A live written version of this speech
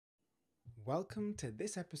Welcome to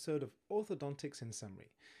this episode of Orthodontics in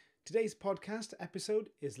Summary. Today's podcast episode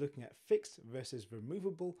is looking at fixed versus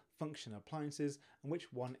removable function appliances and which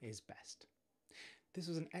one is best. This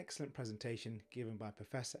was an excellent presentation given by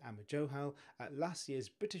Professor Ama Johal at last year's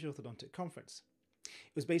British Orthodontic Conference.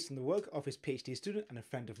 It was based on the work of his PhD student and a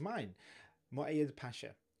friend of mine, Moaiyad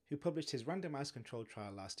Pacha, who published his randomized controlled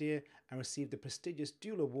trial last year and received the prestigious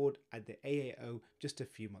Dewel award at the AAO just a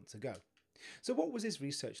few months ago. So what was his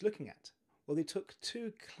research looking at? Well, they took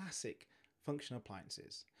two classic function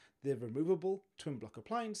appliances, the removable Twinblock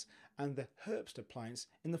appliance and the Herbst appliance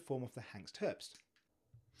in the form of the Herbst.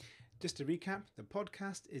 Just to recap, the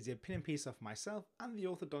podcast is the opinion piece of myself and the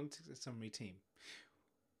Orthodontics Summary team.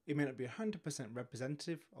 It may not be 100%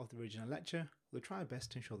 representative of the original lecture, we'll try our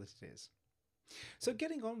best to ensure that it is. So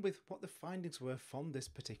getting on with what the findings were from this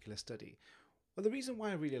particular study. Well, the reason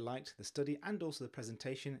why I really liked the study and also the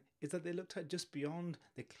presentation is that they looked at just beyond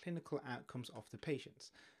the clinical outcomes of the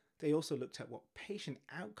patients. They also looked at what patient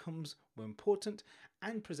outcomes were important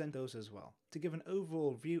and present those as well to give an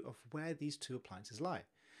overall view of where these two appliances lie.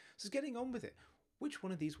 So getting on with it, which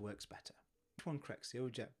one of these works better? Which one corrects the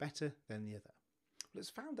Overjet better than the other? Well, it's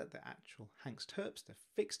found that the actual Herbst, the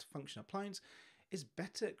fixed function appliance, is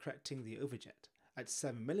better at correcting the Overjet at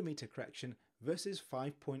 7mm correction versus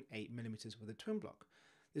 5.8mm with a Twinblock.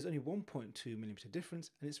 There's only 1.2mm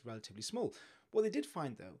difference and it's relatively small. What they did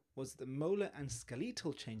find though was that the molar and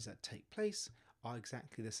skeletal changes that take place are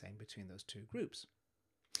exactly the same between those two groups.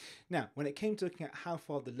 Now, when it came to looking at how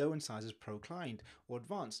far the low incisors proclined or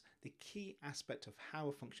advanced, the key aspect of how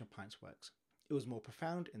a function appliance works, it was more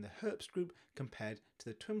profound in the Herbst group compared to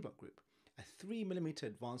the Twinblock group. A 3mm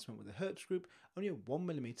advancement with the Herbst group, only a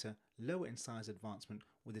 1mm lower incisor advancement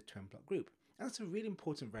with the Twinblock group. And that's a really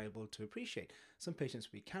important variable to appreciate. Some patients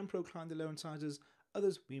we can procline the lower incisors,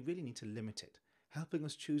 others we really need to limit it, helping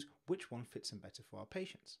us choose which one fits in better for our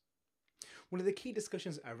patients. One of the key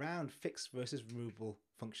discussions around fixed versus removable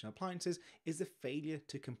function appliances is the failure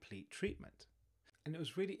to complete treatment. And it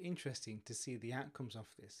was really interesting to see the outcomes of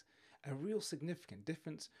this. A real significant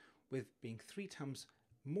difference with being 3 times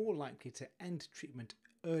more likely to end treatment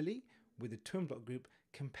early with the Twinblock group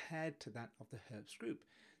compared to that of the Herbst group.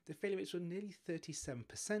 The failure rates were nearly 37%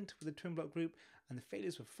 with the Twinblock group and the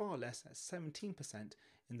failures were far less at 17%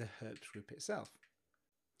 in the Herbst group itself.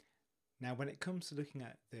 Now when it comes to looking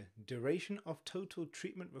at the duration of total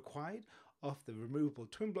treatment required of the removable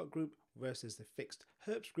Twinblock group versus the fixed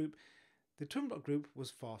Herbst group, the Twinblock group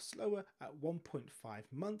was far slower at 1.5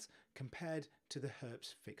 months compared to the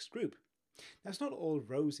Herbst fixed group. Now it's not all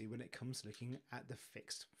rosy when it comes to looking at the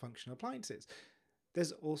fixed function appliances.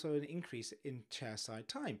 There's also an increase in chairside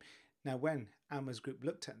time. Now when Ama's group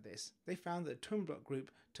looked at this, they found that the Twinblock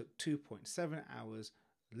group took 2.7 hours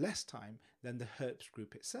less time than the Herbst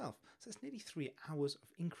group itself. So it's nearly 3 hours of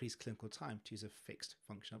increased clinical time to use a fixed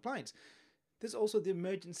function appliance. There's also the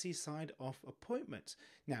emergency side of appointments.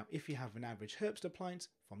 Now, if you have an average Herbst appliance,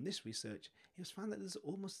 from this research, it was found that there's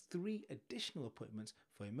almost 3 additional appointments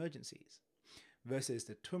for emergencies, versus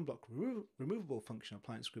the Twinblock removable function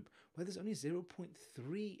appliance group, where there's only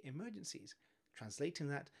 0.3 emergencies. Translating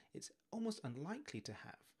that, it's almost unlikely to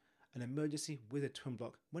have an emergency with a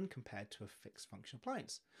Twinblock when compared to a fixed function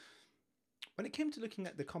appliance. When it came to looking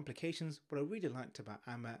at the complications, what I really liked about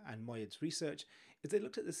Ama and Moaiyad's research is they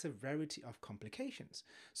looked at the severity of complications.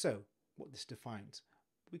 So what this defines,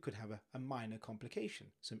 we could have a minor complication,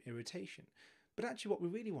 some irritation. But actually what we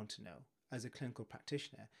really want to know as a clinical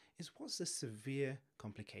practitioner is what's the severe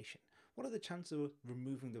complication? What are the chances of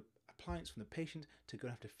removing the appliance from the patient to go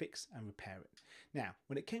and have to fix and repair it? Now,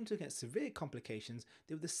 when it came to looking at severe complications,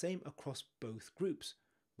 they were the same across both groups,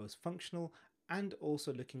 both functional and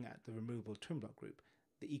also looking at the removable Twinblock group,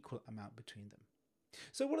 the equal amount between them.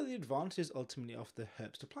 So what are the advantages ultimately of the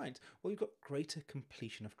Herbst appliance? Well, you've got greater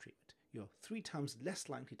completion of treatment. You're 3 times less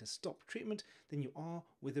likely to stop treatment than you are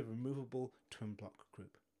with a removable Twinblock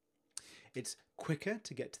group. It's quicker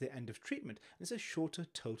to get to the end of treatment and it's a shorter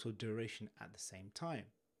total duration at the same time.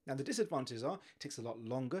 Now the disadvantages are it takes a lot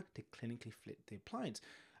longer to clinically fit the appliance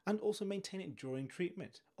and also maintain it during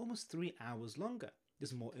treatment, almost 3 hours longer.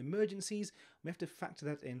 There's more emergencies, we have to factor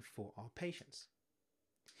that in for our patients.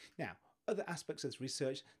 Now, other aspects of this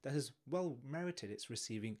research that has well merited its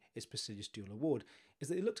receiving its prestigious Dewel award is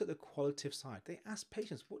that they looked at the qualitative side. They asked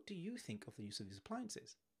patients, what do you think of the use of these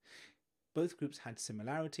appliances? Both groups had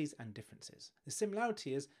similarities and differences. The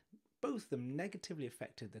similarity is both of them negatively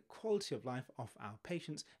affected the quality of life of our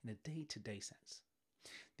patients in a day-to-day sense.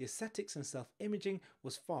 The aesthetics and self-imaging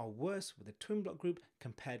was far worse with the Twinblock group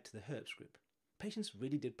compared to the Herbst group. patients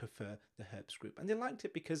really did prefer the Herbst group, and they liked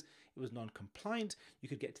it because it was non-compliant. You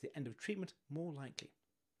could get to the end of treatment more likely.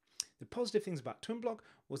 The positive things about Twinblock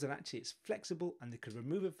was that actually it's flexible and they could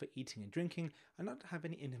remove it for eating and drinking and not have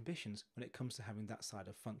any inhibitions when it comes to having that side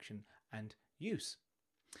of function and use.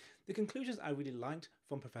 The conclusions I really liked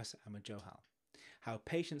from Professor Ama Johal: how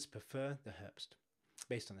patients prefer the Herbst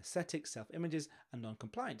based on aesthetics, self-images and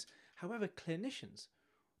non-compliance. However, clinicians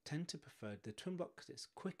tend to prefer the Twinblock because it's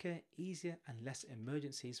quicker, easier and less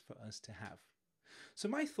emergencies for us to have. So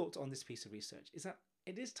my thoughts on this piece of research is that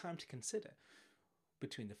it is time to consider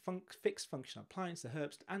between the fixed functional appliance, the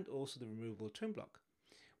Herbst, and also the removable Twinblock.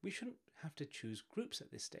 We shouldn't have to choose groups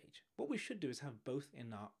at this stage. What we should do is have both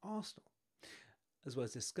in our arsenal, as well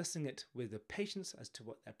as discussing it with the patients as to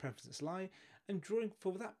what their preferences lie and drawing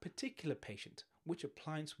for that particular patient which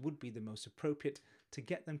appliance would be the most appropriate to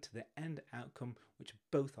get them to the end outcome which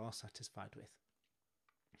both are satisfied with.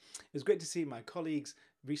 It was great to see my colleague's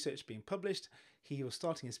research being published. He was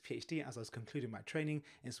starting his PhD as I was concluding my training,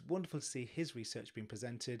 and it's wonderful to see his research being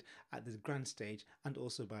presented at the grand stage and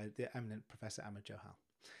also by the eminent Professor Ama Johal.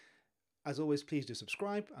 As always, please do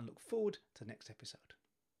subscribe and look forward to the next episode.